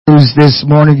Hebrews this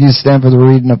morning. You stand for the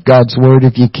reading of God's Word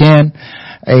if you can.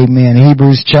 Amen.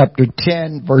 Hebrews chapter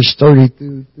 10, verse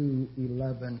 32 through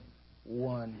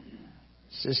 11:1.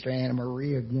 Sister Anna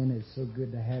Marie, again, it's so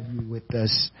good to have you with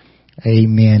us.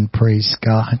 Amen. Praise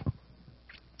God.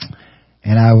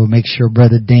 And I will make sure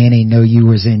Brother Danny know you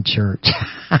was in church.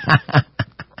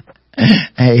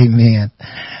 Amen.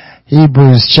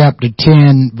 Hebrews chapter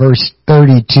 10, verse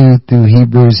 32 through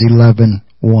Hebrews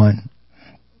 11:1.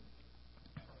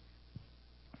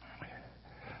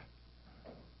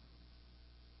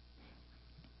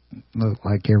 Look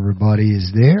like everybody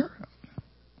is there.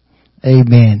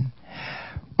 Amen.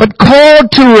 But call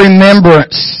to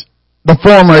remembrance the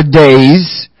former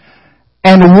days,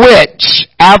 and which,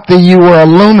 after you were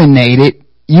illuminated,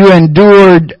 you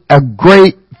endured a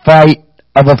great fight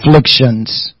of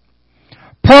afflictions.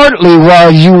 Partly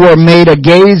while you were made a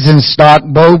gazing stock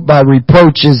both by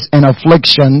reproaches and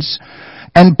afflictions,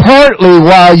 and partly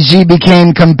while ye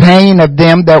became companion of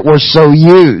them that were so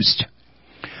used.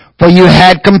 For you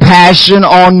had compassion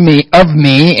of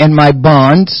me in my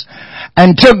bonds,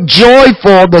 and took joy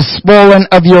for the spoiling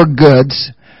of your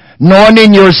goods, knowing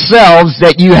in yourselves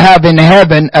that you have in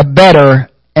heaven a better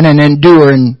and an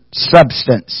enduring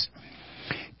substance.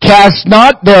 Cast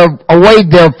not away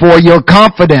therefore your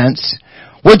confidence,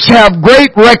 which have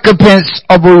great recompense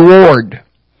of reward.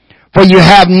 For you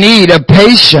have need of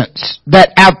patience, that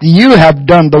after you have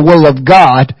done the will of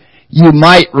God, you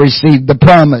might receive the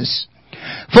promise.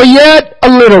 For yet a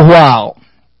little while,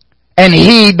 and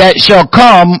he that shall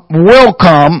come will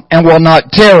come and will not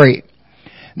tarry.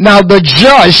 Now the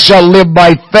just shall live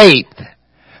by faith.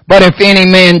 But if any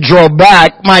man draw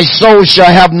back, my soul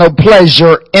shall have no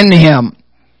pleasure in him.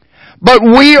 But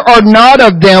we are not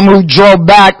of them who draw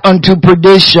back unto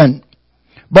perdition,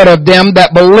 but of them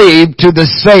that believe to the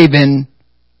saving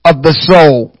of the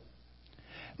soul.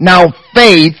 Now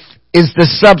faith is the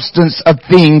substance of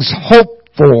things hoped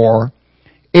for.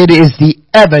 It is the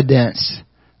evidence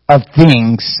of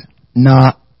things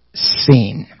not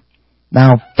seen.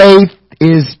 Now faith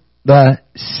is the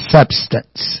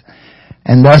substance.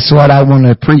 And that's what I want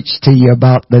to preach to you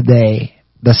about today.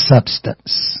 The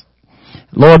substance.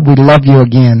 Lord, we love you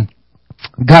again.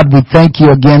 God, we thank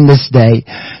you again this day.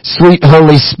 Sweet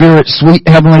Holy Spirit, sweet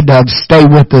Heavenly Dove, stay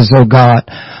with us, oh God.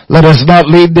 Let us not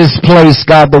leave this place,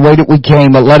 God, the way that we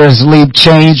came, but let us leave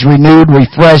changed, renewed,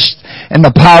 refreshed in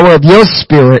the power of your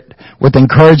Spirit with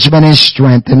encouragement and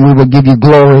strength. And we will give you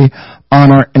glory,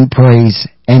 honor, and praise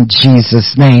in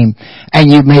Jesus' name.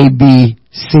 And you may be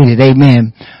seated.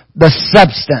 Amen. The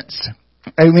substance.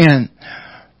 Amen.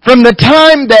 From the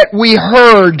time that we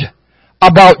heard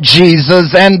about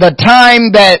Jesus and the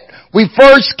time that we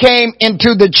first came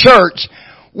into the church,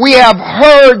 we have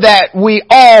heard that we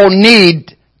all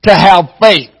need to have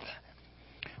faith.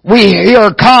 We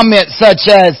hear comments such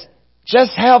as,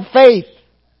 just have faith.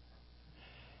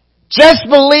 Just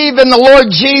believe in the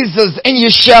Lord Jesus and you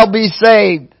shall be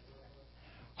saved.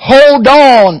 Hold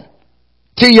on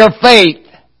to your faith.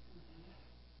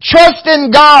 Trust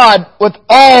in God with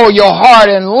all your heart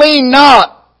and lean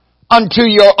not unto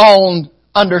your own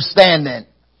understanding.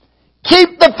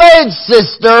 Keep the faith,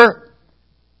 sister.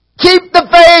 Keep the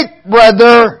faith,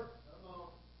 brother.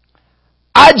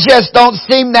 I just don't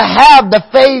seem to have the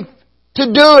faith to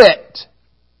do it.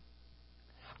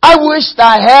 I wished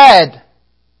I had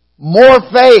more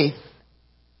faith.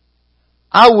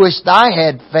 I wished I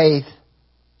had faith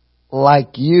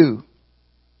like you.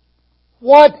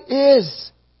 What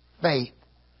is faith?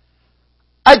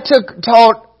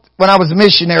 When I was a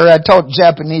missionary, I taught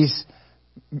Japanese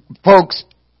folks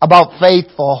about faith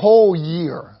for a whole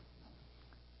year.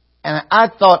 And I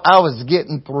thought I was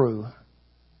getting through.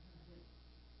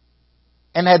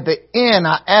 And at the end,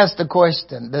 I asked the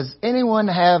question, does anyone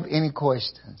have any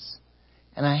questions?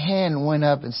 And a hand went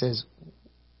up and says,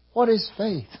 what is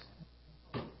faith?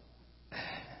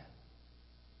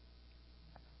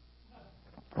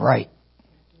 Right.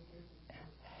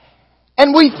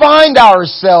 And we find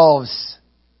ourselves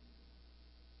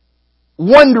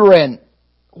wondering,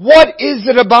 what is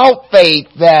it about faith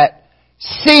that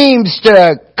seems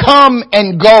to come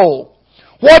and go?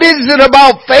 What is it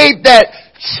about faith that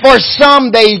for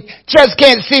some they just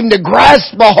can't seem to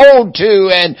grasp a hold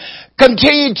to and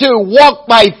continue to walk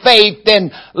by faith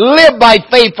and live by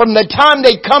faith from the time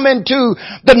they come into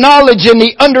the knowledge and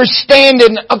the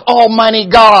understanding of Almighty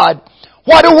God?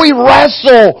 Why do we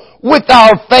wrestle with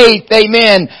our faith,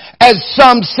 amen, as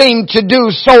some seem to do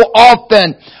so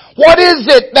often? What is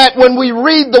it that when we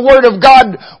read the Word of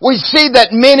God, we see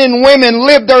that men and women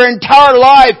live their entire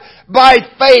life by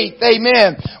faith.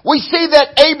 Amen. We see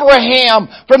that Abraham,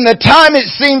 from the time it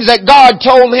seems that God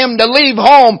told him to leave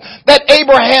home, that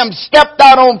Abraham stepped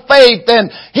out on faith and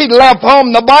he left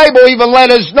home. The Bible even let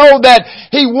us know that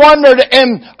he wandered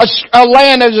in a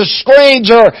land as a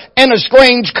stranger in a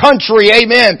strange country.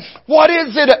 Amen. What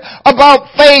is it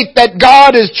about faith that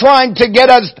God is trying to get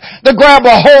us to grab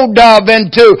a hold of and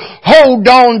to hold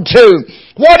on to?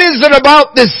 What is it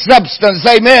about this substance?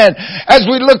 Amen. As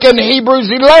we look in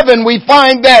Hebrews 11, we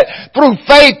find that through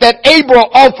faith that Abel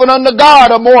offered unto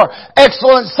God a more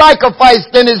excellent sacrifice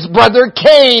than his brother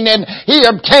Cain, and he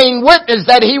obtained witness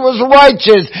that he was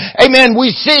righteous. Amen.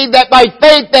 We see that by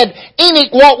faith that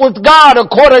Enoch walked with God,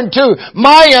 according to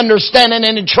my understanding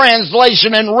in the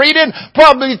translation and reading,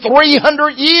 probably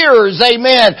 300 years.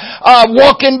 Amen.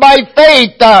 Walking by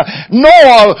faith.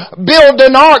 Noah built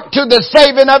an ark to the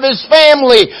saving of his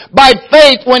family by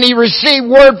faith when he received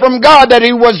word from God that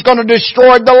he was going to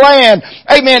destroy the land.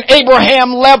 Amen.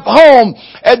 Abraham left home.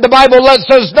 And the Bible lets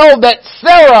us know that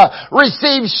Sarah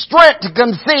received strength to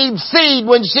conceive seed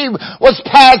when she was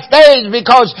past age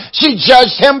because she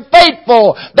judged him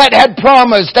faithful that had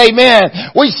promised.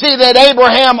 Amen. We see that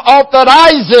Abraham offered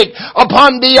Isaac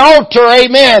upon the altar.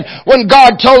 Amen. When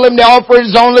God told him to offer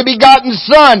his only begotten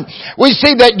son. We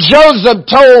see that Joseph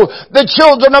told the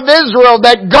children of Israel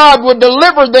that God would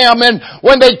deliver them, and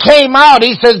when they came out,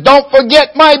 he says, "Don't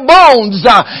forget my bones."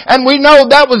 And we know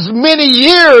that was many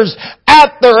years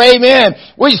after. Amen.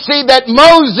 We see that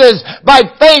Moses by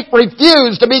faith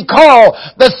refused to be called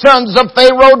the sons of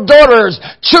Pharaoh's daughters,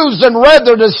 choosing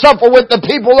rather to suffer with the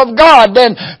people of God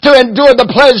than to endure the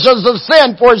pleasures of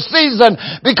sin for a season,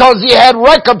 because he had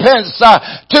recompense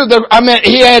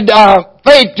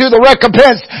faith to the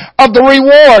recompense of the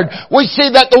reward. We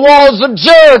see that the walls of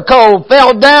Jericho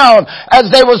fell down as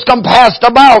they was compassed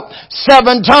about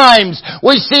 7 times.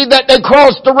 We see that they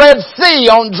crossed the Red Sea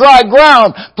on dry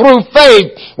ground through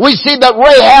faith. We see that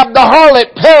Rahab the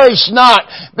harlot perished not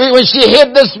when she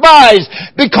hid the spies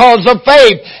because of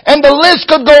faith. And the list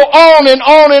could go on and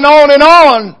on and on and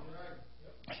on.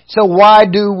 So why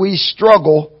do we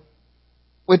struggle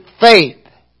with faith?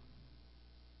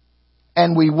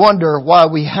 And we wonder why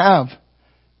we have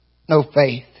no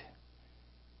faith.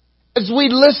 As we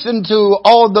listen to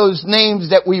all those names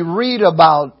that we read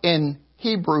about in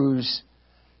Hebrews,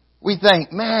 we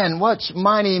think, man, what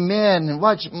mighty men and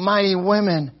what mighty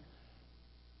women.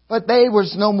 But they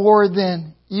was no more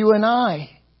than you and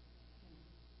I.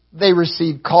 They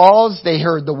received calls, they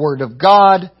heard the word of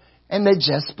God, and they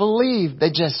just believed.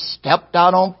 They just stepped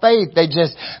out on faith. They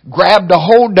just grabbed a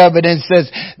hold of it and says,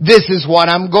 this is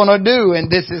what I'm going to do, and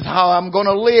this is how I'm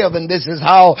going to live, and this is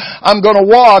how I'm going to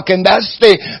walk. And that's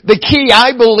the key,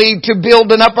 I believe, to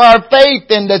building up our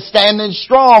faith and to standing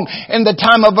strong in the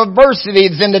time of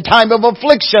adversities, in the time of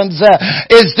afflictions,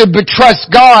 is to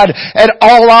trust God at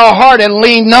all our heart and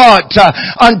lean not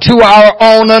unto our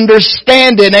own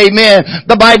understanding.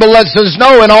 Amen. The Bible lets us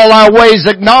know in all our ways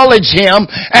acknowledge Him,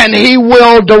 and He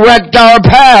will direct our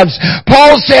paths.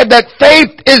 Paul said that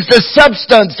faith is the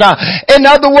substance. In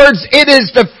other words, it is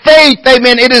the faith,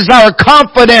 amen. It is our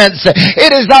confidence.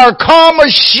 It is our calm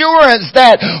assurance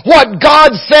that what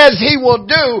God says He will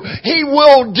do, He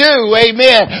will do.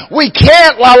 Amen. We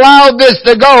can't allow this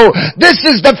to go. This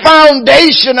is the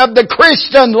foundation of the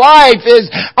Christian life, is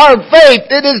our faith.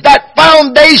 It is that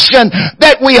foundation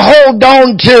that we hold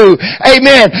on to.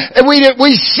 Amen. And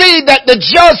we see that the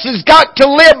just has got to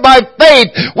live by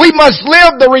faith. We must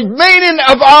live the remaining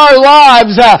of our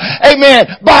lives,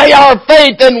 amen, by our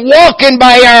faith and walking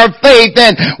by our faith.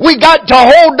 And we got to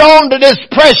hold on to this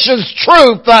precious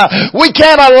truth. We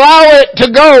can't allow it to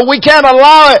go. We can't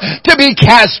allow it to be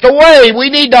cast away.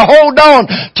 We need to hold on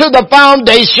to the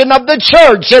foundation of the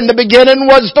church. In the beginning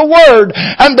was the Word,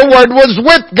 and the Word was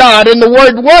with God, and the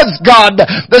Word was God.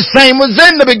 The same was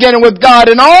in the beginning with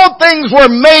God, and all things were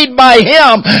made by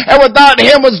Him, and without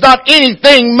Him was not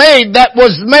anything made that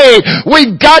was made.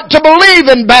 We've got to believe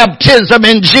in baptism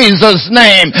in Jesus'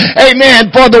 name. Amen.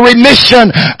 For the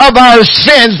remission of our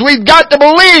sins. We've got to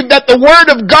believe that the Word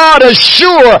of God is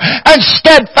sure and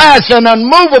steadfast and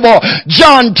unmovable.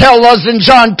 John tells us in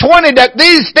John 20 that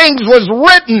these things was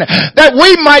written that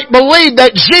we might believe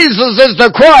that Jesus is the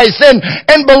Christ, and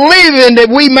believing that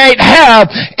we might have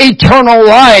eternal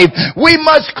life. We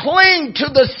must cling to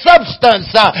the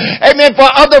substance. Amen. For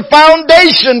other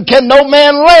foundation can no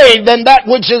man laid than that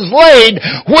which is laid,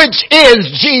 which is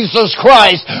Jesus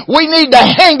Christ. We need to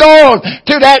hang on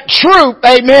to that truth,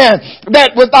 amen,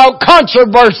 that without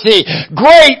controversy,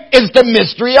 great is the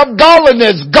mystery of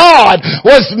godliness. God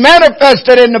was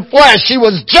manifested in the flesh. He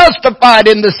was justified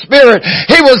in the Spirit.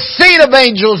 He was seen of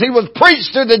angels. He was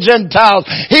preached to the Gentiles.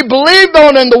 He believed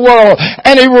on in the world,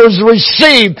 and He was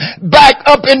received back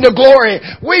up into glory.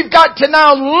 We've got to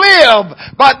now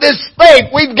live by this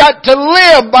faith. We've got to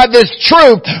live by this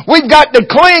truth. We've got to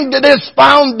cling to this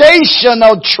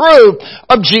foundational truth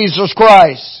of Jesus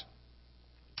Christ.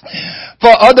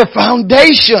 For other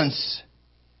foundations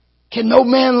can no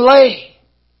man lay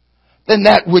than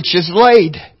that which is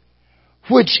laid,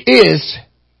 which is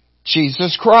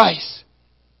Jesus Christ.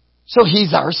 So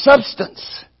He's our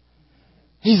substance.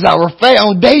 He's our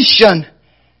foundation.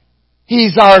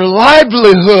 He's our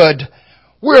livelihood.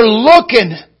 We're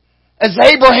looking, as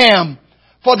Abraham,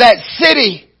 for that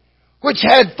city which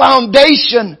had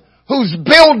foundation, whose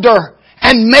builder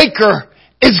and maker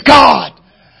is God.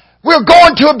 We're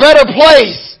going to a better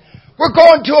place. We're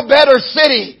going to a better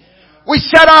city. We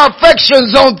set our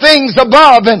affections on things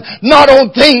above and not on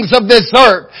things of this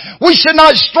earth. We should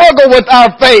not struggle with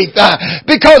our faith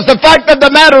because the fact of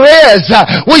the matter is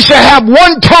we should have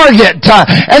one target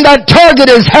and that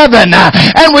target is heaven.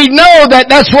 And we know that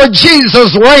that's where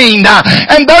Jesus reigned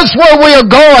and that's where we are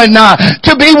going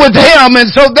to be with Him. And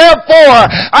so therefore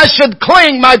I should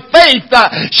cling. My faith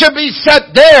should be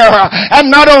set there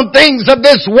and not on things of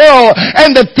this world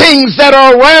and the things that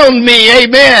are around me.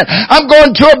 Amen. I'm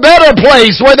going to a better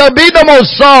place where there be no more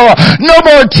sorrow, no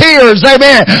more tears.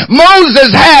 Amen.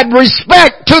 Moses had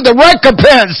respect to the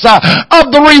recompense of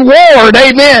the reward.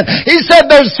 Amen. He said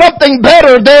there's something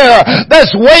better there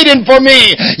that's waiting for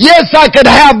me. Yes, I could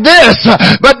have this,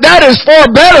 but that is far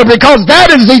better because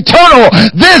that is eternal.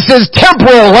 This is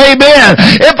temporal. Amen.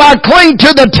 If I cling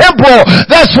to the temporal,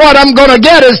 that's what I'm going to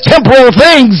get is temporal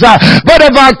things. But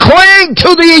if I cling to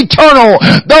the eternal,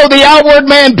 though the outward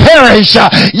man perish,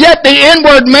 yet the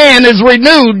inward man is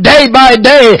renewed day by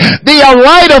day. The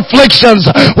light afflictions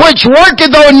which worketh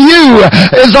on you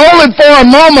is only for a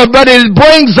moment, but it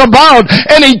brings about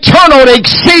an eternal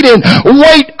exceeding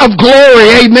weight of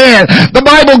glory. Amen. The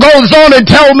Bible goes on to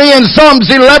tell me in Psalms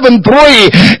 11:3,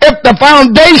 if the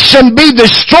foundation be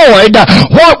destroyed,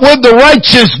 what would the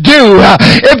righteous do?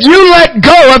 If you let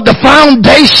go of the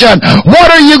foundation,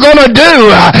 what are you going to do?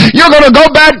 You're going to go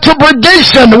back to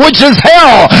perdition, which is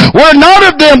hell. We're not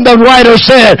of them, the writer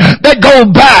said, that go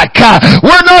back.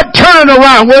 We're not turning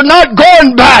around. We're not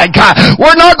going back.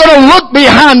 We're not going to look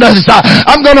behind us.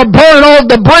 I'm going to burn all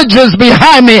the bridges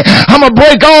behind me. I'm going to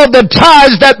break all the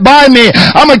ties that bind me.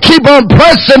 I'm going to keep on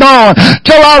pressing on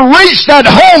till I reach that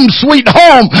home, sweet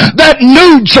home, that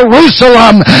new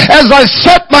Jerusalem. As I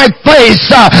set my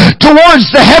face towards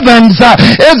the heavens,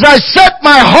 as I set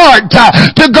my heart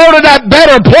to go to that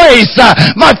better place,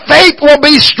 my faith will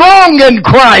be strong in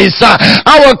Christ.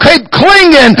 I will keep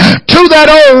clinging to that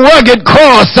old rugged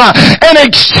cross and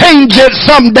exchange it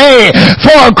someday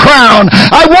for a crown.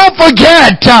 I won't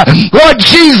forget what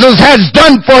Jesus has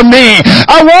done for me.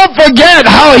 I won't forget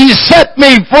how He set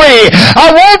me free.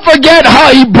 I won't forget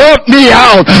how He brought me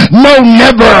out. No,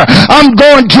 never. I'm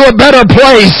going to a better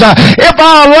place. If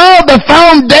I allow the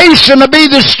foundation to be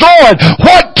destroyed,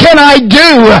 what can I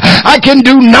do? I can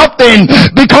do nothing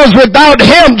because without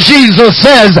Him, Jesus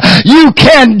says, you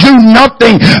can do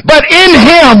nothing. But in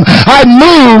Him I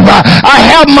move. I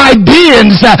have my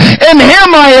beings. In Him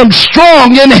I am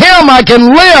strong. In Him I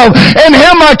can live. In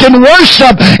Him I can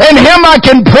worship. In Him I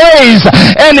can praise.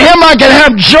 In Him I can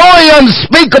have joy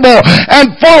unspeakable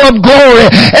and full of glory.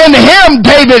 In Him,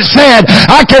 David said,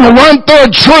 I can run through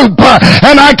a troop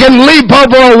and I can leap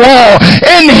over a wall.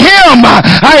 In Him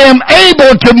I am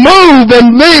able to move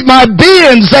and leave my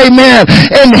beings. Amen.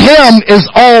 In Him is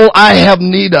all I have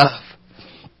need of.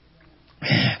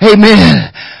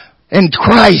 Amen. In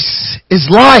Christ is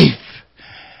life,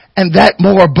 and that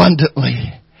more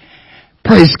abundantly.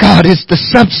 Praise God, it's the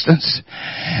substance.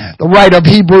 The writer of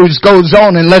Hebrews goes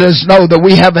on and let us know that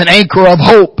we have an anchor of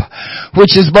hope,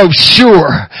 which is both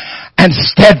sure and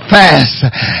steadfast.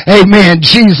 Amen.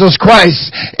 Jesus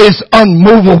Christ is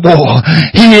unmovable.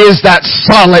 He is that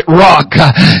solid rock.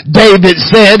 David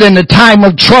said in the time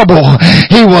of trouble,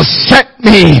 He will set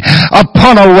me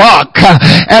upon a rock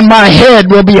and my head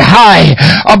will be high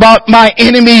about my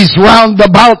enemies round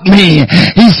about me.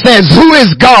 He says, who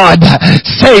is God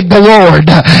save the Lord?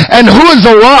 And who is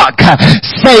a rock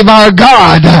save our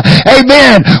God?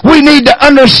 Amen. We need to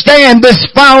understand this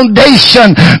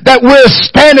foundation that we're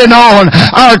standing on. on.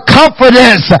 Our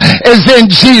confidence is in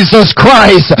Jesus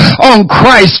Christ. On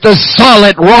Christ, the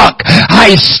solid rock,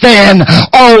 I stand.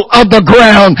 All of the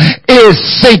ground is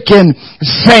sinking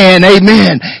sand.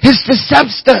 Amen. It's the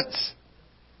substance.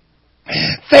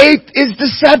 Faith is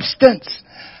the substance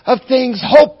of things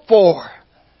hoped for.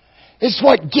 It's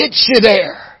what gets you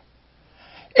there.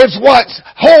 It's what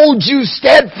holds you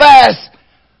steadfast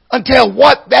until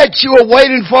what that you are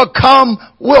waiting for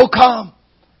will come.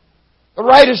 The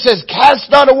writer says, cast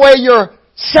not away your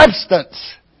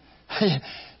substance,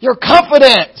 your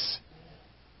confidence,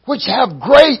 which have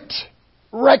great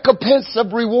recompense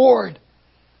of reward.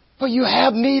 For you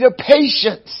have need of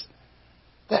patience,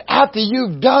 that after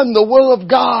you've done the will of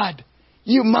God,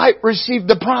 you might receive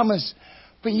the promise.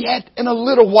 But yet in a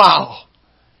little while,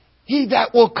 he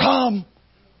that will come.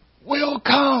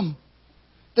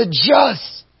 The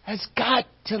just has got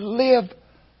to live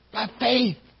by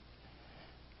faith.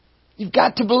 You've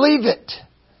got to believe it.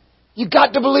 You've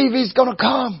got to believe he's going to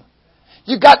come.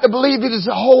 You've got to believe it is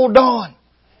a hold on.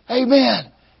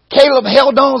 Amen. Caleb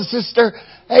held on, sister.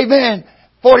 Amen.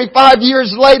 45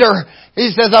 years later, he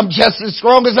says, I'm just as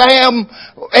strong as I am.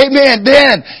 Amen.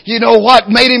 Then, you know what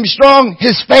made him strong?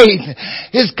 His faith.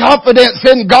 His confidence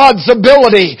in God's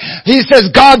ability. He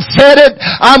says, God said it.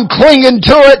 I'm clinging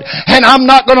to it. And I'm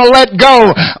not going to let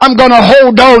go. I'm going to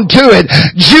hold on to it.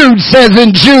 Jude says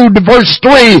in Jude verse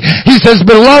 3, he says,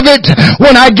 Beloved,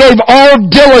 when I gave all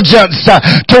diligence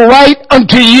to write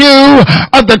unto you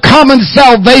of the common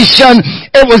salvation,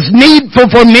 it was needful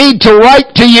for me to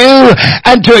write to you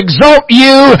and to exhort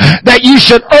you that you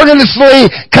should earnestly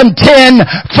contend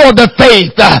for the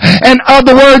faith. In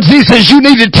other words, he says you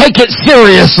need to take it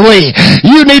seriously.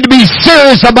 You need to be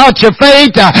serious about your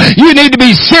faith. You need to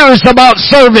be serious about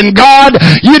serving God.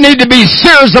 You need to be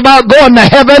serious about going to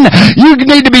heaven. You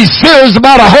need to be serious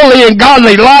about a holy and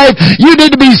godly life. You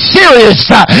need to be serious.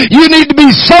 You need to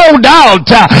be sold out.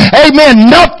 Amen.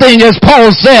 Nothing, as Paul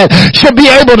said, should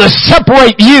be able to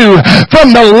separate you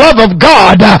from the love of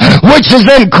God, which is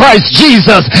in Christ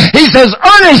Jesus. He says,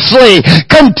 earnestly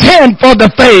contend for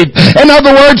the faith. In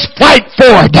other words, fight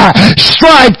for it.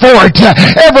 Strive for it.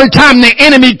 Every time the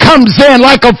enemy comes in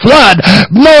like a flood,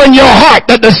 know in your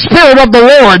heart that the Spirit of the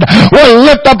Lord will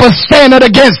lift up a standard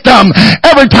against them.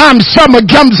 Every time someone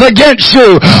comes against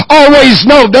you, always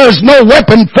know there's no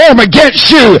weapon formed against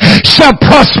you shall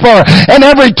prosper. And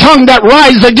every tongue that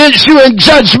rises against you in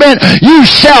judgment, you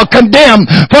shall condemn.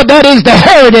 For that is the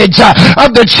heritage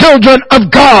of the children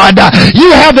of God.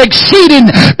 You have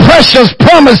exceeding precious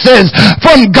promises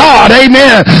from God.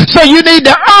 Amen. So you need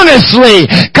to earnestly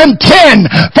contend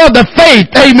for the faith.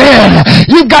 Amen.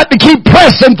 You've got to keep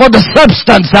pressing for the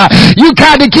substance. You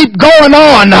got to keep going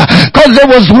on because it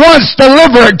was once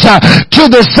delivered to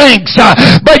the saints.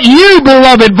 But you,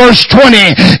 beloved, verse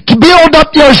 20, build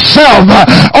up yourself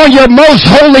on your most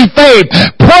holy faith,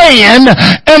 praying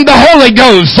in the Holy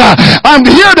Ghost. I'm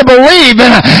here to believe,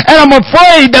 and I'm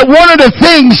afraid that one of the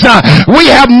things we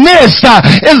have missed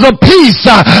is a piece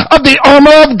of the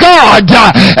armor of God.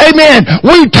 Amen.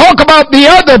 We talk about the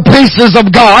other pieces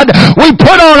of God. We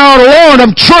put on our loin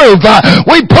of truth.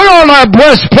 We put on our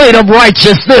breastplate of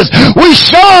righteousness. We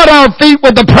shod our feet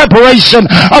with the preparation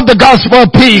of the gospel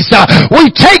of peace.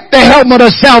 We take the helmet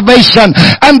of salvation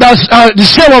and the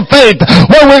shield of faith,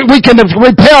 where we can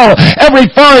repel every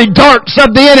fiery darts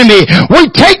of the enemy. We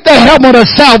take the helmet of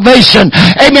salvation,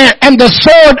 amen, and the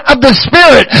sword of the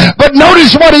Spirit. But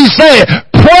notice what he said,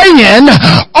 praying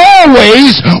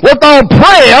always with all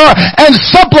prayer and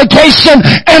supplication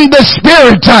in the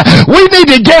Spirit. We need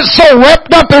to get so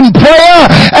wrapped up in prayer,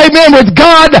 amen, with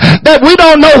God, that we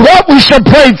don't know what we should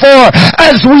pray for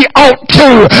as we ought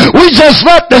to. We just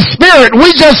let the Spirit,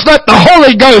 we just let the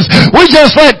Holy Ghost, we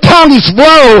just let tongues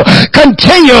flow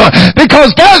continue,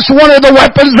 because that's one of the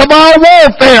weapons of our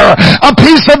warfare, a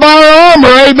piece of our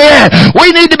armor, amen.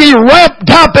 We need to be wrapped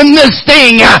up in this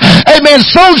thing, amen,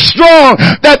 so strong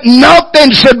that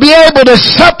nothing should be able to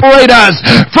separate us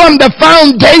from the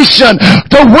foundation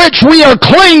to which we are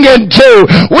clinging to.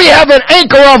 We have an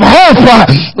anchor of hope,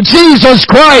 Jesus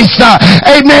Christ,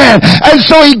 amen. And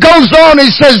so he goes on, he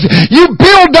says, you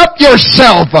build up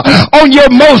yourself on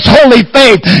your most holy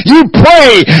faith. You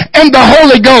pray in the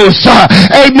Holy Ghost,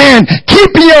 amen.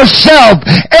 Keep yourself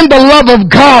in the love of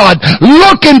God,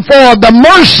 looking for the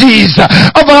mercies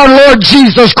of our Lord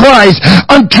Jesus Christ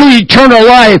unto eternal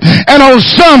life. And on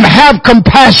some have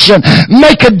compassion,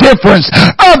 make a difference.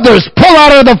 Others pull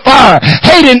out of the fire,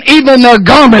 hating even their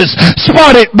garments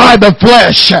spotted by the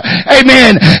flesh.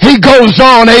 Amen. He goes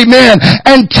on, amen,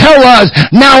 and tell us,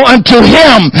 now unto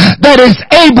him that is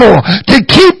able to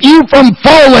keep you from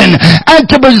falling and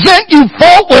to present you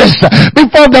faultless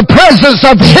before the presence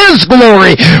of his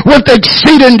glory with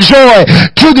exceeding joy,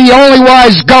 to the only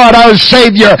wise God our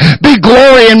Savior be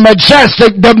glory and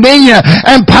majestic dominion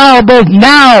and power both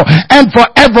now and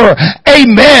forever.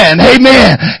 Amen.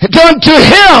 Amen. It's unto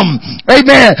him,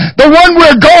 amen, the one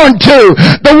we're going to,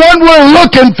 the one we're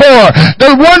looking for,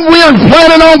 the one we're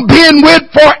planning on being with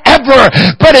forever.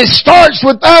 But it starts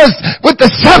with us, with the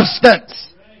substance.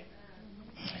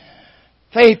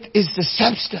 Faith is the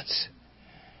substance.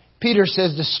 Peter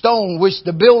says the stone which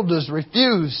the builders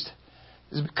refused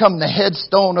has become the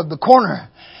headstone of the corner.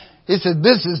 He said,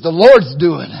 this is the Lord's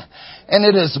doing, and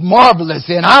it is marvelous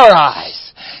in our eyes.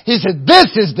 He said,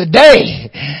 this is the day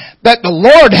that the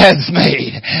Lord has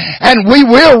made, and we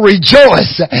will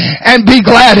rejoice and be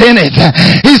glad in it.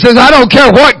 He says, I don't care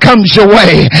what comes your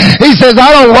way. He says,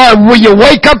 will you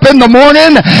wake up in the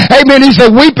morning? Amen. He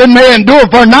said, weeping may endure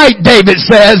for a night, David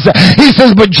says. He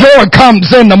says, but joy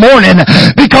comes in the morning,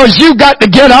 because you've got to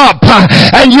get up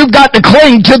and you've got to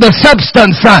cling to the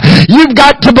substance. You've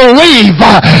got to believe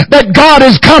that God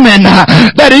is coming,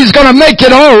 that he's going to make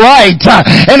it all right,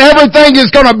 and everything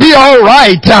is going to be all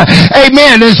right.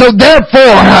 Amen. And so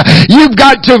therefore, you've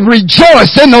got to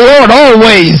rejoice in the Lord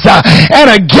always. And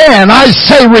again, I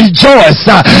say rejoice.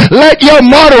 Let your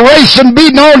moderation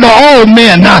be known to all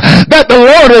men, that the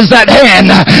Lord is at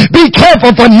hand. Be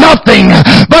careful for nothing,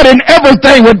 but in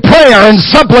everything with prayer and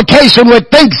supplication with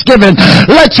thanksgiving,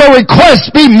 let your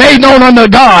requests be made known unto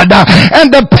God.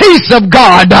 And the peace of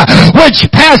God, which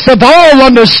passeth all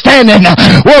understanding,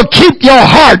 will keep your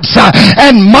hearts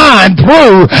and mind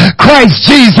through Christ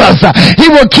Jesus. He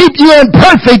will keep you in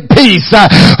perfect peace,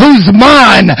 whose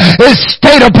mind is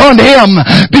stayed upon him,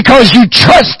 because you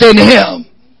trust in him.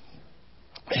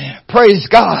 Praise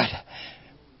God.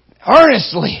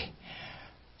 Earnestly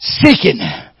seeking,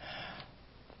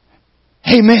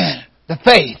 amen, the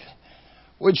faith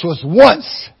which was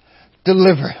once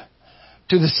delivered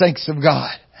to the saints of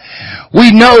God.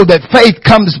 We know that faith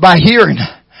comes by hearing,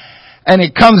 and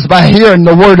it comes by hearing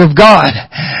the word of God.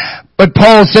 But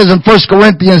Paul says in 1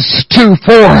 Corinthians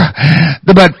 2:4,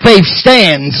 but faith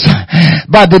stands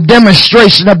by the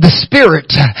demonstration of the Spirit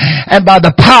and by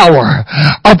the power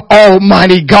of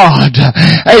Almighty God.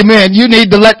 Amen. You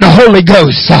need to let the Holy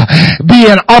Ghost be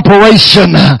in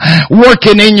operation,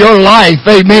 working in your life.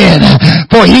 Amen.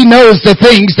 For he knows the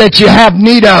things that you have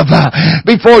need of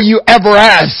before you ever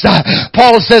ask.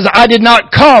 Paul says, I did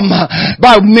not come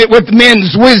with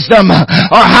men's wisdom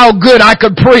or how good I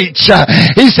could preach.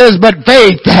 He says, but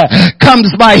faith comes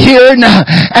by hearing,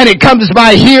 and it comes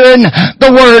by hearing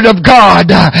the word of God.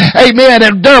 Amen.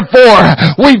 And therefore,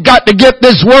 we've got to get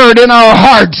this word in our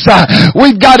hearts.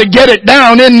 We've got to get it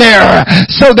down in there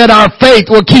so that our faith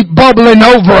will keep bubbling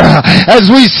over. As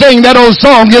we sing that old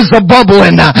song, is a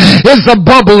bubbling, is a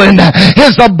bubbling,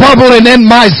 is a bubbling in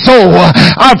my soul.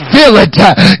 I feel it.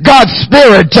 God's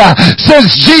Spirit,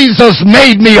 since Jesus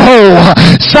made me whole.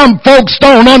 Some folks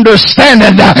don't understand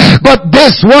it, but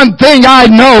this one thing I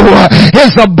know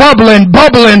is a bubbling,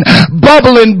 bubbling,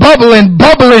 bubbling, bubbling,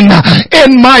 bubbling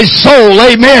in my soul.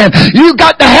 Amen. You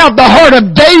got to have the heart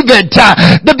of David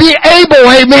to be able,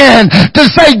 amen, to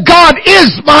say, God is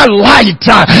my light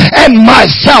and my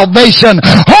salvation.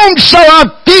 Whom shall I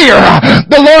fear?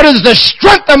 The Lord is the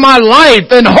strength of my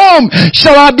life, and whom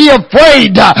shall I be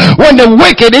afraid? When the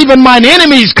wicked, even mine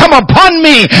enemies, come upon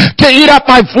me to eat up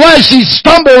my flesh, he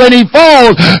stumble and he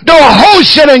falls. Though a host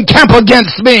should encamp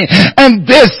against me, and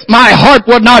this my heart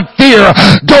will not fear.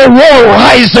 Though war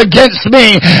rise against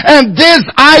me, and this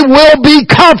I will be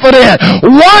confident.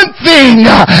 One thing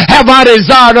have I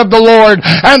desired of the Lord,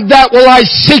 and that will I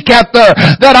seek after,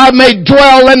 that I may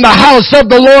dwell in the house of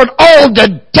the Lord all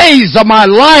the days of my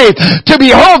life, to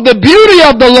behold the beauty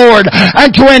of the Lord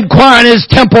and to inquire in his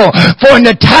temple. For in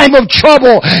the time of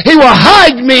trouble he will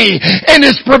hide me in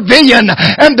his pavilion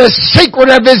and the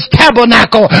secret of his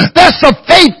tabernacle. That's a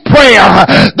faith prayer.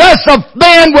 That's a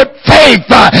man with faith.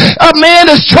 A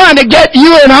man is trying to get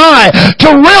you and I to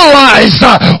realize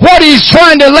what he's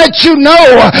trying to let you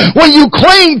know. When you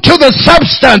cling to the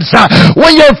substance,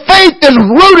 when your faith is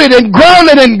rooted and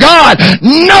grounded in God,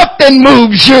 nothing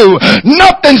moves you.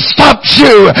 Nothing stops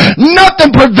you.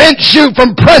 Nothing prevents prevents you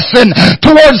from pressing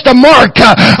towards the mark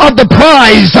of the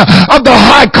prize of the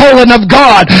high calling of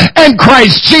God and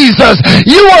Christ Jesus.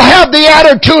 You will have the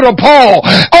attitude of Paul.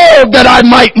 Oh, that I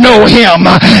might know him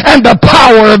and the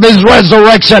power of his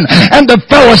resurrection and the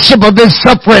fellowship of his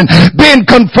suffering, being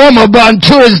conformable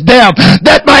unto his death,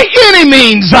 that by any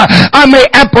means I may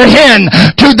apprehend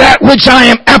to that which I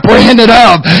am apprehended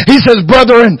of. He says,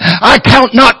 brethren, I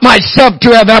count not myself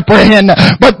to have apprehended,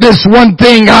 but this one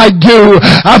thing I do,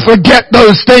 I forget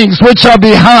those things which are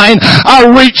behind. I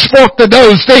reach forth to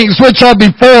those things which are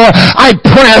before. I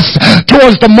press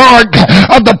towards the mark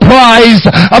of the prize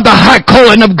of the high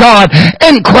calling of God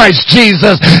in Christ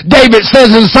Jesus. David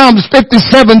says in Psalms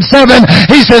 57:7,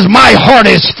 he says, my heart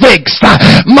is fixed.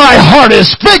 My heart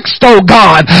is fixed, O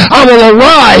God. I will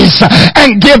arise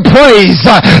and give praise.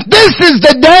 This is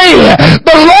the day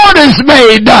the Lord has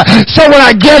made. So when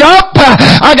I get up,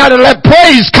 I got to let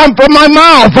praise come from my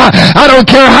mouth. I don't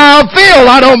care how I feel.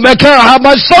 I don't care how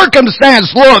my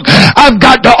circumstance look. I've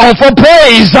got to offer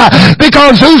praise,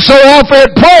 because whoso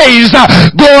offereth praise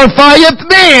glorifieth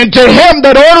me. And to him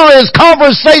that ordereth his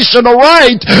conversation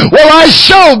aright will I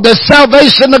show the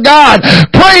salvation of God.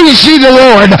 Praise ye the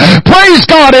Lord. Praise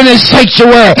God in his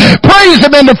sanctuary. Praise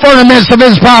him in the firmaments of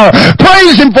his power.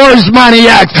 Praise him for his mighty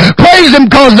acts. Praise him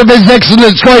because of his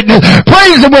excellent greatness.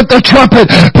 Praise him with the trumpet.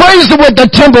 Praise him with the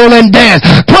timbrel and dance.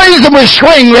 Praise him with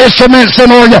string instruments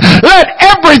and organ. Let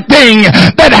everything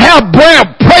that have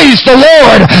breath praise the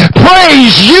Lord.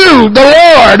 Praise you, the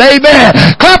Lord. Amen.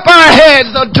 Clap our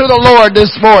hands unto the Lord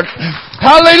this morning.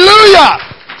 Hallelujah.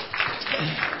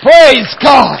 Praise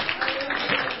God.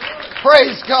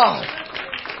 Praise God.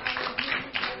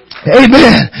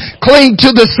 Amen. Cling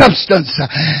to the substance.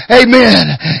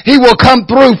 Amen. He will come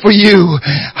through for you.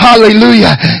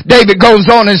 Hallelujah. David goes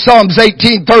on in Psalms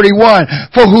 18:31.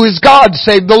 For who is God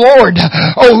save the Lord?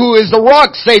 Oh, who is the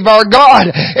rock save our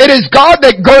God? It is God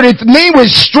that girdeth me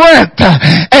with strength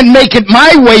and maketh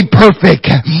my way perfect.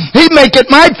 He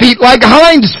maketh my feet like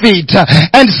hinds feet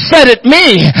and setteth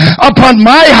me upon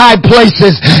my high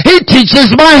places. He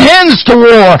teaches my hands to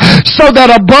war so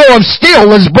that a bow of steel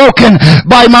is broken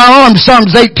by my arm.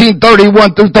 Psalms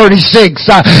 18:31 through 36.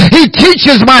 He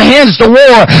teaches my hands to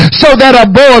war so that a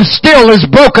bow of steel is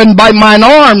broken by mine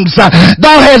arms.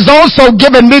 Thou hast also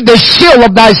given me the shield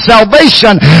of thy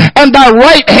salvation, and thy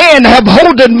right hand have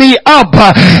holden me up,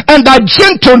 and thy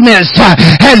gentleness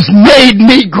has made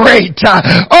me great.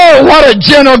 Oh, what a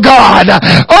gentle God.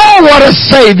 Oh, what a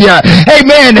Savior.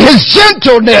 Amen. His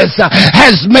gentleness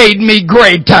has made me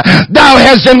great. Thou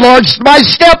hast enlarged my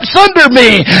steps under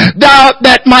me, thou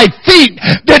that my feet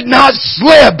did not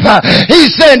slip. He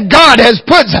said God has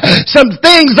put some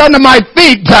things under my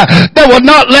feet that will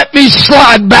not let me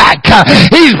slide back.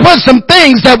 He's put some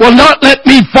things that will not let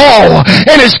me fall.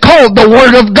 And it's called the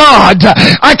Word of God.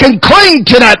 I can cling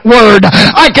to that Word.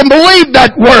 I can believe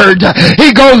that Word. He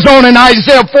goes on in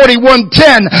Isaiah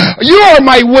 41:10. You are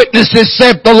my witnesses,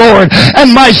 saith the Lord,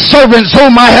 and my servants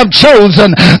whom I have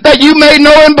chosen, that you may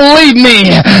know and believe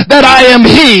me, that I am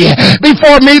He.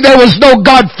 Before me there was no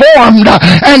God formed,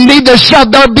 and neither shall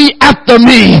there be after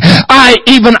me.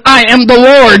 I am the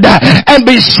Lord, and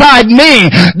beside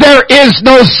me there is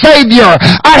no Savior.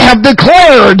 I have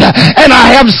declared, and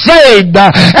I have saved,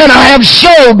 and I have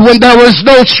showed when there was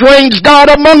no strange God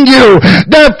among you.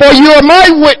 Therefore you are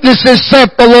my witnesses,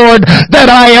 saith the Lord, that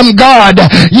I am God.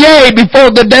 Yea,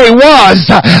 before the day was,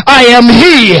 I am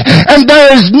He, and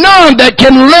there is none that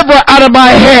can deliver out of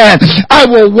my hand. I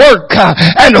will work,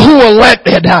 and who will let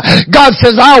it? God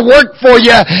says, I'll work for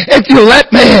you if you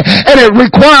let me, and it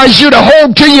requires you to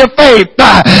hold to your faith.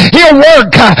 He'll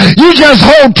work. You just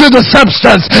hold to the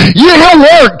substance. He'll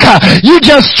work. You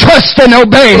just trust and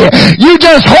obey. You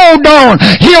just hold on.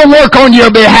 He'll work on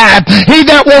your behalf. He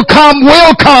that will come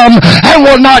and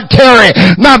will not tarry.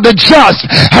 Now the just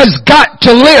has got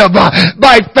to live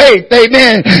by faith.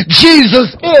 Amen.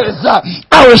 Jesus is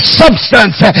our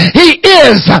substance. He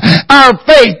is our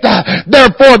faith.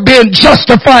 Therefore, being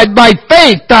justified by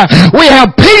faith, we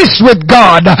have peace with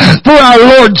God through our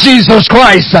Lord Jesus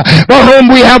Christ, for whom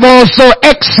we have also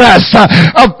access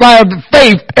by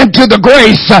faith into the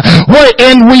grace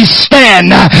wherein we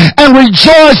stand, and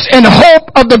rejoice in hope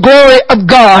of the glory of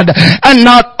God. And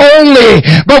not only,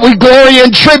 but we glory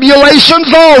in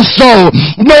tribulations also,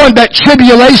 knowing that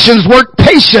tribulations work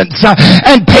patience,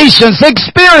 and patience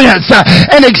experience,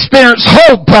 and experience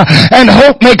hope, and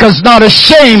hope make us not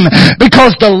ashamed,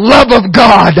 because the love of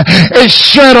God is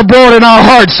shed abroad in our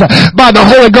hearts by the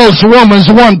Holy Ghost. Romans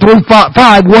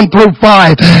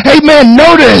 1:5. Amen.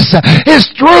 Notice, it's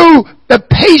through the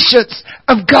patience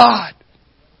of God.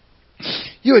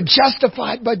 You are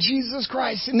justified by Jesus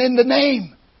Christ and in the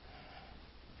name.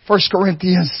 1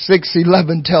 Corinthians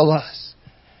 6:11 tell us,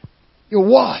 you're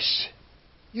washed,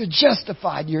 you're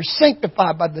justified, you're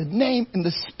sanctified by the name and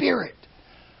the Spirit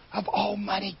of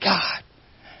Almighty God.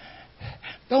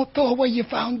 Don't throw away your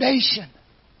foundation.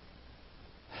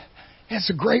 It's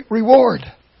a great reward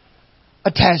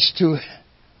attached to it.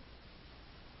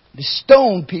 The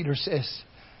stone, Peter says,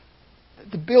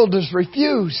 that the builders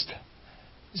refused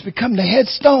has become the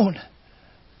headstone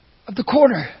of the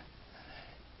corner.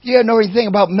 You know anything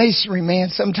about masonry, man?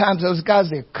 Sometimes those guys,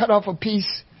 they cut off a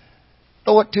piece,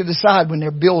 throw it to the side when they're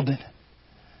building.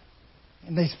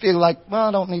 And they feel like, well,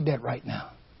 I don't need that right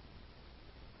now.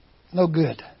 No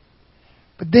good.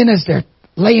 But then as they're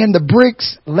laying the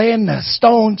bricks, laying the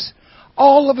stones,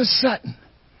 all of a sudden,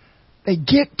 they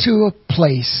get to a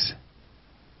place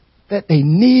that they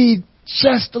need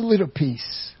just a little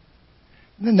piece.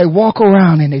 And then they walk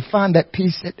around and they find that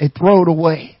piece that they throw it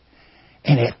away.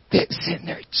 And it fits in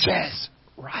there just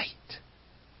right.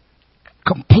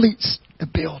 Completes the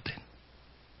building.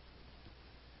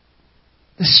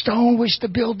 The stone which the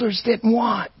builders didn't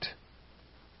want.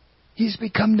 He's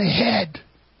become the head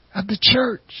of the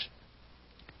church.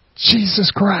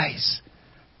 Jesus Christ.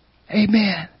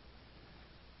 Amen.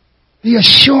 The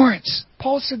assurance.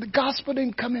 Paul said the gospel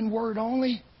didn't come in word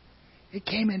only. It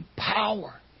came in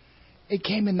power. It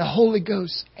came in the Holy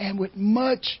Ghost and with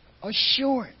much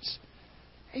assurance.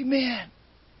 Amen.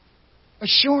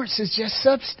 Assurance is just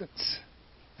substance.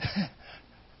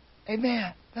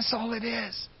 Amen. That's all it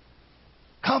is.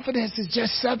 Confidence is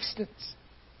just substance.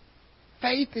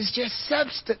 Faith is just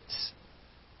substance.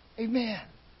 Amen.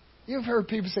 You've heard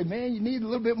people say, man, you need a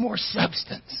little bit more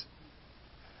substance.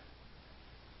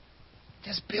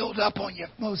 Just build up on your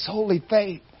most holy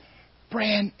faith.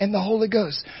 Praying in the Holy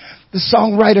Ghost. The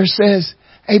songwriter says,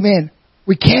 amen,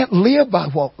 we can't live by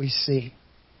what we see.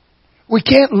 We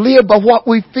can't live by what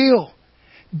we feel.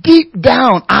 Deep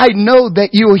down, I know that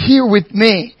you're here with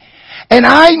me. And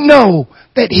I know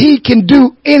that He can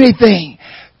do anything.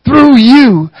 Through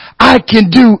you, I can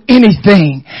do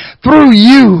anything. Through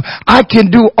you, I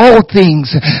can do all things.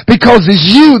 Because it's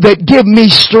you that give me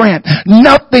strength.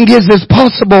 Nothing is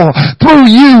impossible.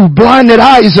 Through you, blinded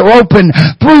eyes are open.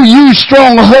 Through you,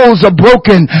 strongholds are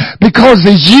broken. Because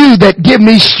it's you that give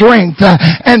me strength.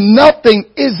 And nothing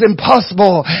is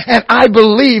impossible. And I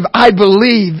believe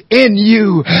in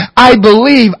you. I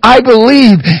believe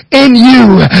in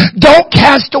you. Don't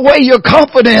cast away your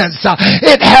confidence.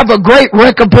 It have a great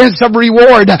recompense of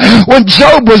reward. When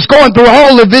Job was going through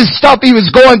all of this stuff he was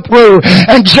going through,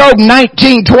 and Job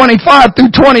 19:25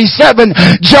 through 27,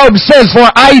 Job says,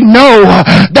 for I know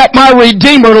that my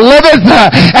Redeemer liveth,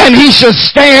 and He shall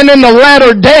stand in the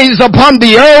latter days upon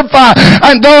the earth,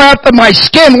 and though after my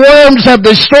skin worms have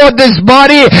destroyed this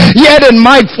body, yet in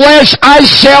my flesh I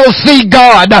shall see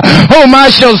God, whom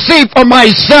I shall see for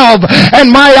myself,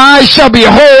 and my eyes shall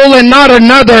behold and not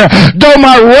another, though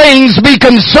my reins be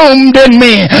consumed in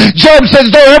me. Job says,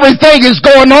 though everything is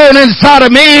going on inside of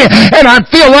me and I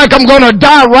feel like I'm going to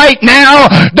die right now,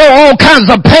 though all kinds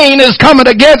of pain is coming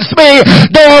against me,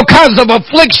 though all kinds of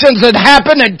afflictions that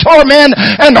happen and torment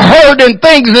and hurt and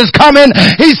things is coming,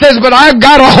 he says, but I've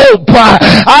got a hope.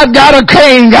 I've got a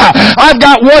king. I've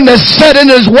got one that's sitting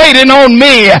is waiting on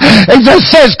me. It just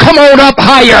says, come on up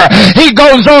higher. He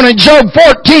goes on in Job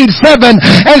 14:7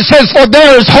 and says, for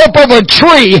there is hope of a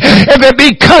tree, if it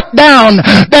be cut down,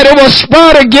 that it will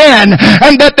sprout again,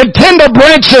 and that the tender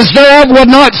branches thereof will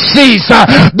not cease,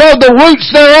 though the roots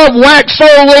thereof wax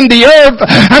old in the earth,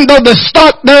 and though the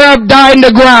stock thereof die in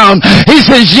the ground. He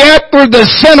says, yet through the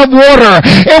sin of water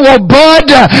it will bud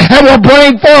and will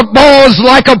bring forth balls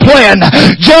like a plant.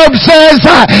 Job says,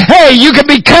 hey, you can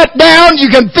be cut down, you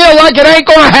can feel like it ain't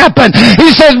gonna happen. He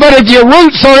says, but if your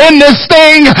roots are in this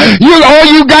thing, all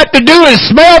you got to do is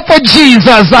smell for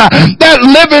Jesus, that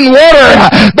living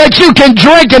water that you can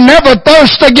drink and never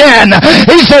thirst again.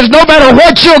 He says, no matter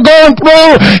what you're going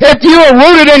through, if you are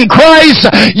rooted in Christ,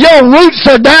 your roots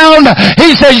are down.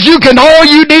 He says, all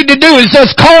you need to do is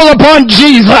just call upon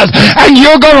Jesus and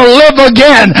you're going to live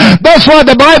again. That's why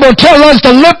the Bible tells us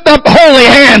to lift up holy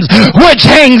hands, which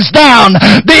hangs down.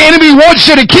 The enemy wants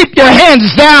you to keep your hands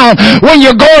down when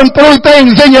you're going through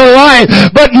things in your life.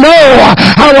 But no,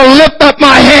 I will lift up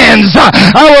my hands.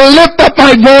 I will lift up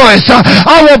my voice.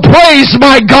 I will praise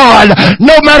my God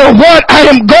no matter what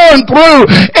I am going through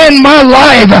in my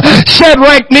life.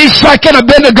 Shadrach, Meshach, and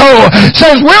Abednego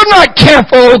says, we're not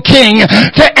careful, O King,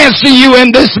 to answer you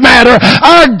in this matter.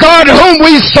 Our God whom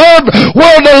we serve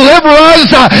will deliver us.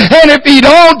 And if He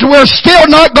don't, we're still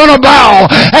not going to bow.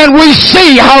 And we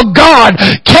see how God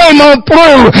came on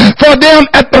through for them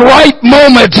at the right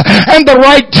moment and the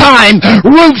right time.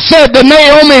 Ruth said to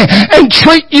Naomi,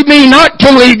 entreat me not to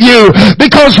leave you,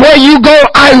 because where you go,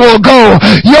 I will go.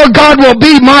 Your God will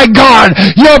be my God.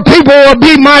 Your people will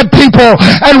be my people.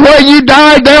 And where you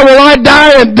die, there will I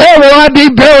die, and there will I be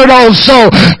buried also.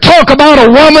 Talk about a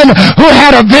woman who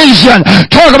had a vision.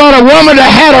 Talk about a woman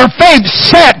that had her faith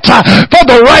set for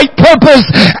the right purpose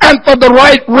and for the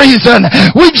right reason.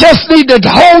 We just need to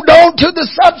hold on to the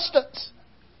substance.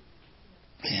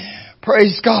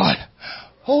 Praise God.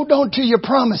 Hold on to your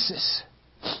promises.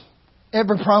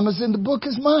 Every promise in the book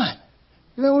is mine.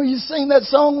 You know when you sing that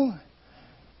song?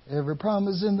 Every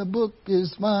promise in the book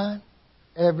is mine.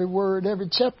 Every word, every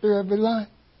chapter, every line.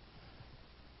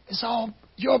 It's all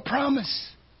your promise.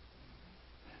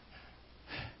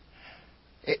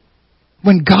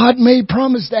 When God made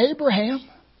promise to Abraham,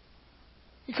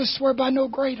 He could swear by no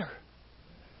greater.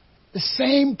 The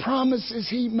same promises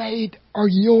He made are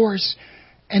yours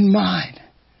and mine.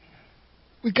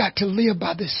 We got to live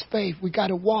by this faith. We got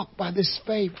to walk by this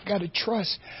faith. We got to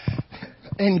trust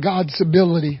in God's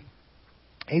ability.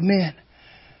 Amen.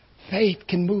 Faith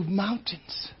can move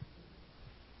mountains.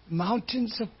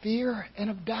 Mountains of fear and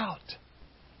of doubt.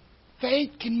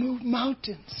 Faith can move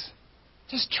mountains.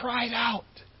 Just try it out.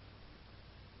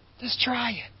 Just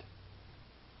try it.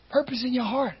 Purpose in your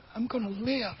heart. I'm going to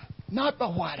live not by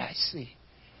what I see.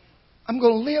 I'm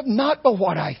going to live not by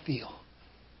what I feel.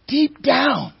 Deep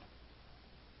down,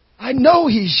 I know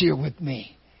He's here with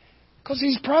me. Because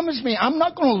He's promised me, I'm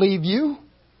not going to leave you.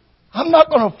 I'm not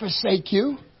going to forsake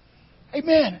you.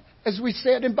 Amen. As we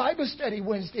said in Bible study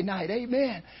Wednesday night.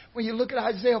 Amen. When you look at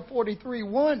Isaiah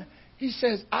 43:1, He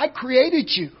says, I created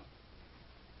you.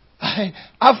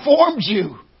 I formed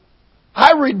you.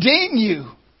 I redeemed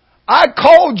you. I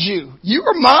called you. You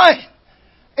are mine.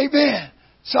 Amen.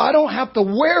 So I don't have to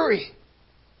worry.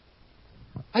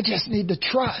 I just need to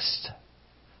trust.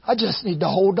 I just need to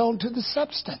hold on to the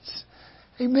substance.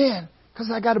 Amen. Because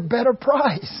I got a better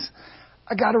price.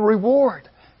 I got a reward.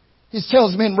 He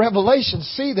tells me in Revelation,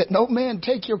 see that no man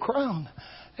take your crown.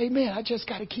 Amen. I just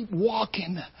got to keep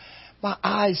walking. My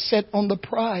eyes set on the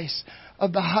prize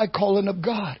of the high calling of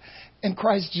God in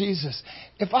Christ Jesus.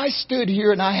 If I stood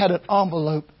here and I had an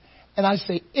envelope and I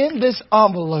say, in this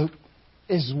envelope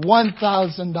is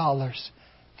 $1,000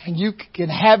 and you can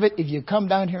have it if you come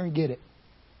down here and get it.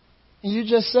 And you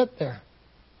just sit there.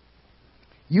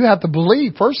 You have to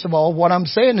believe, first of all, what I'm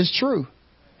saying is true.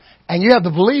 And you have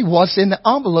to believe what's in the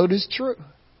envelope is true.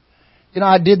 You know,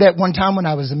 I did that one time when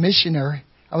I was a missionary.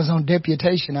 I was on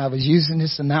deputation. I was using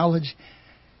this analogy.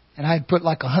 And I had put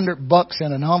like $100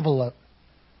 in an envelope.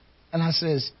 And I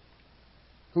says,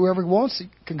 whoever wants it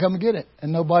can come and get it.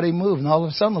 And nobody moved. And all of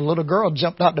a sudden, a little girl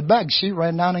jumped out the bag. She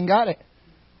ran down and got it.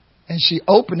 And she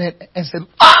opened it and said,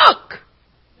 look!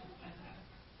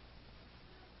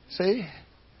 See?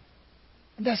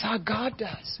 And that's how God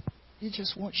does. He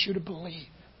just wants you to believe.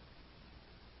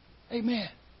 Amen.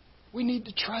 We need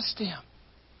to trust Him.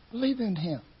 Believe in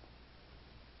Him.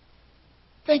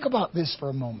 Think about this for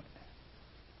a moment.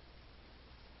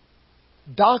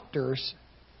 Doctors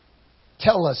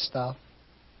tell us stuff,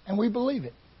 and we believe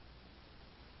it.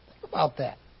 Think about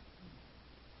that.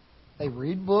 They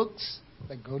read books,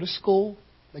 they go to school,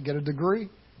 they get a degree,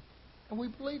 and we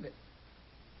believe it.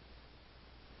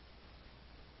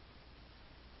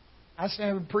 I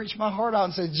stand and preach my heart out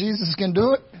and say, Jesus can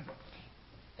do it,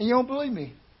 and you don't believe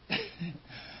me.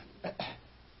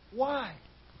 Why?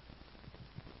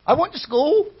 I went to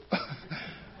school.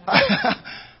 I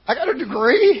got a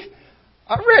degree.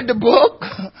 I read the book.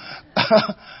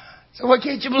 So why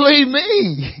can't you believe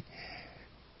me?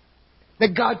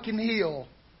 That God can heal.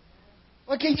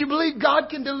 Why can't you believe God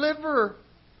can deliver?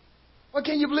 Why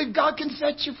can't you believe God can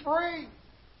set you free?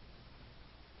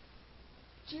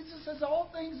 Jesus says all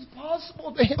things are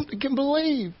possible to him that can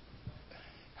believe.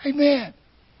 Amen.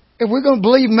 If we're going to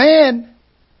believe man,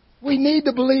 we need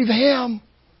to believe him.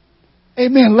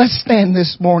 Amen. Let's stand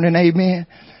this morning. Amen.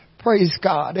 Praise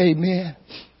God. Amen.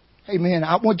 Amen.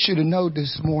 I want you to know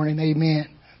this morning, amen,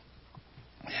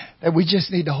 that we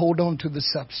just need to hold on to the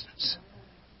substance.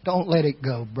 Don't let it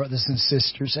go, brothers and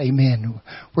sisters. Amen.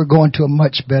 We're going to a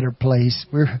much better place.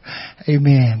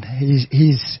 Amen.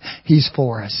 He's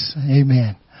for us.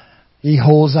 Amen. He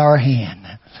holds our hand.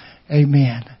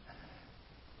 Amen.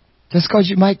 Just because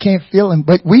you might can't feel him,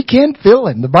 but we can feel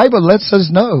him. The Bible lets us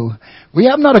know we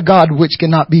have not a God which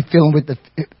cannot be filled with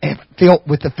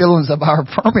the feelings of our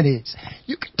infirmities.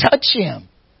 You can touch him.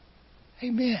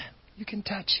 Amen. You can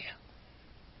touch him.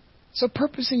 So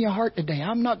purpose in your heart today.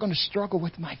 I'm not going to struggle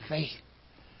with my faith.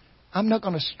 I'm not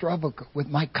going to struggle with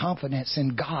my confidence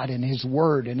in God and His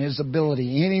Word and His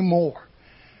ability anymore.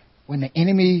 When the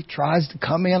enemy tries to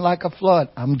come in like a flood,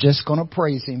 I'm just going to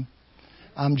praise Him.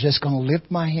 I'm just going to lift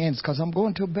my hands because I'm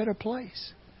going to a better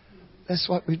place. That's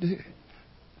what we do.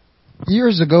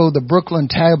 Years ago, the Brooklyn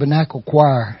Tabernacle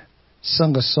Choir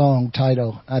sung a song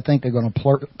titled, I think they're going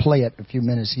to play it in a few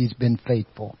minutes, He's Been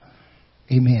Faithful.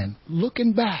 Amen.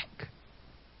 Looking back,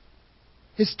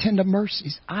 His tender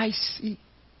mercies I see.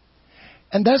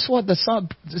 And that's what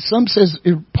some says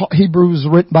Hebrews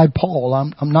written by Paul.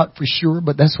 I'm not for sure,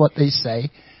 but that's what they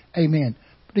say. Amen.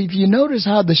 But if you notice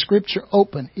how the scripture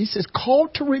opened, he says, call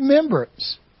to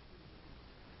remembrance.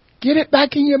 Get it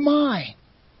back in your mind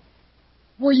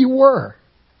where you were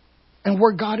and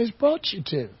where God has brought you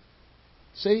to.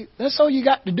 See, that's all you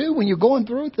got to do when you're going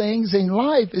through things in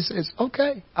life. It says,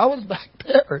 okay, I was back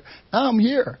there. Now I'm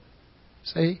here.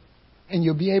 See? And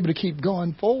you'll be able to keep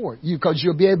going forward because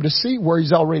you'll be able to see where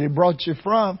He's already brought you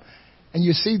from. And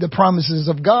you see the promises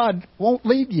of God won't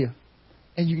leave you.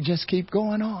 And you just keep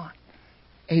going on.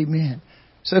 Amen.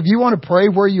 So if you want to pray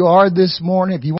where you are this morning, if you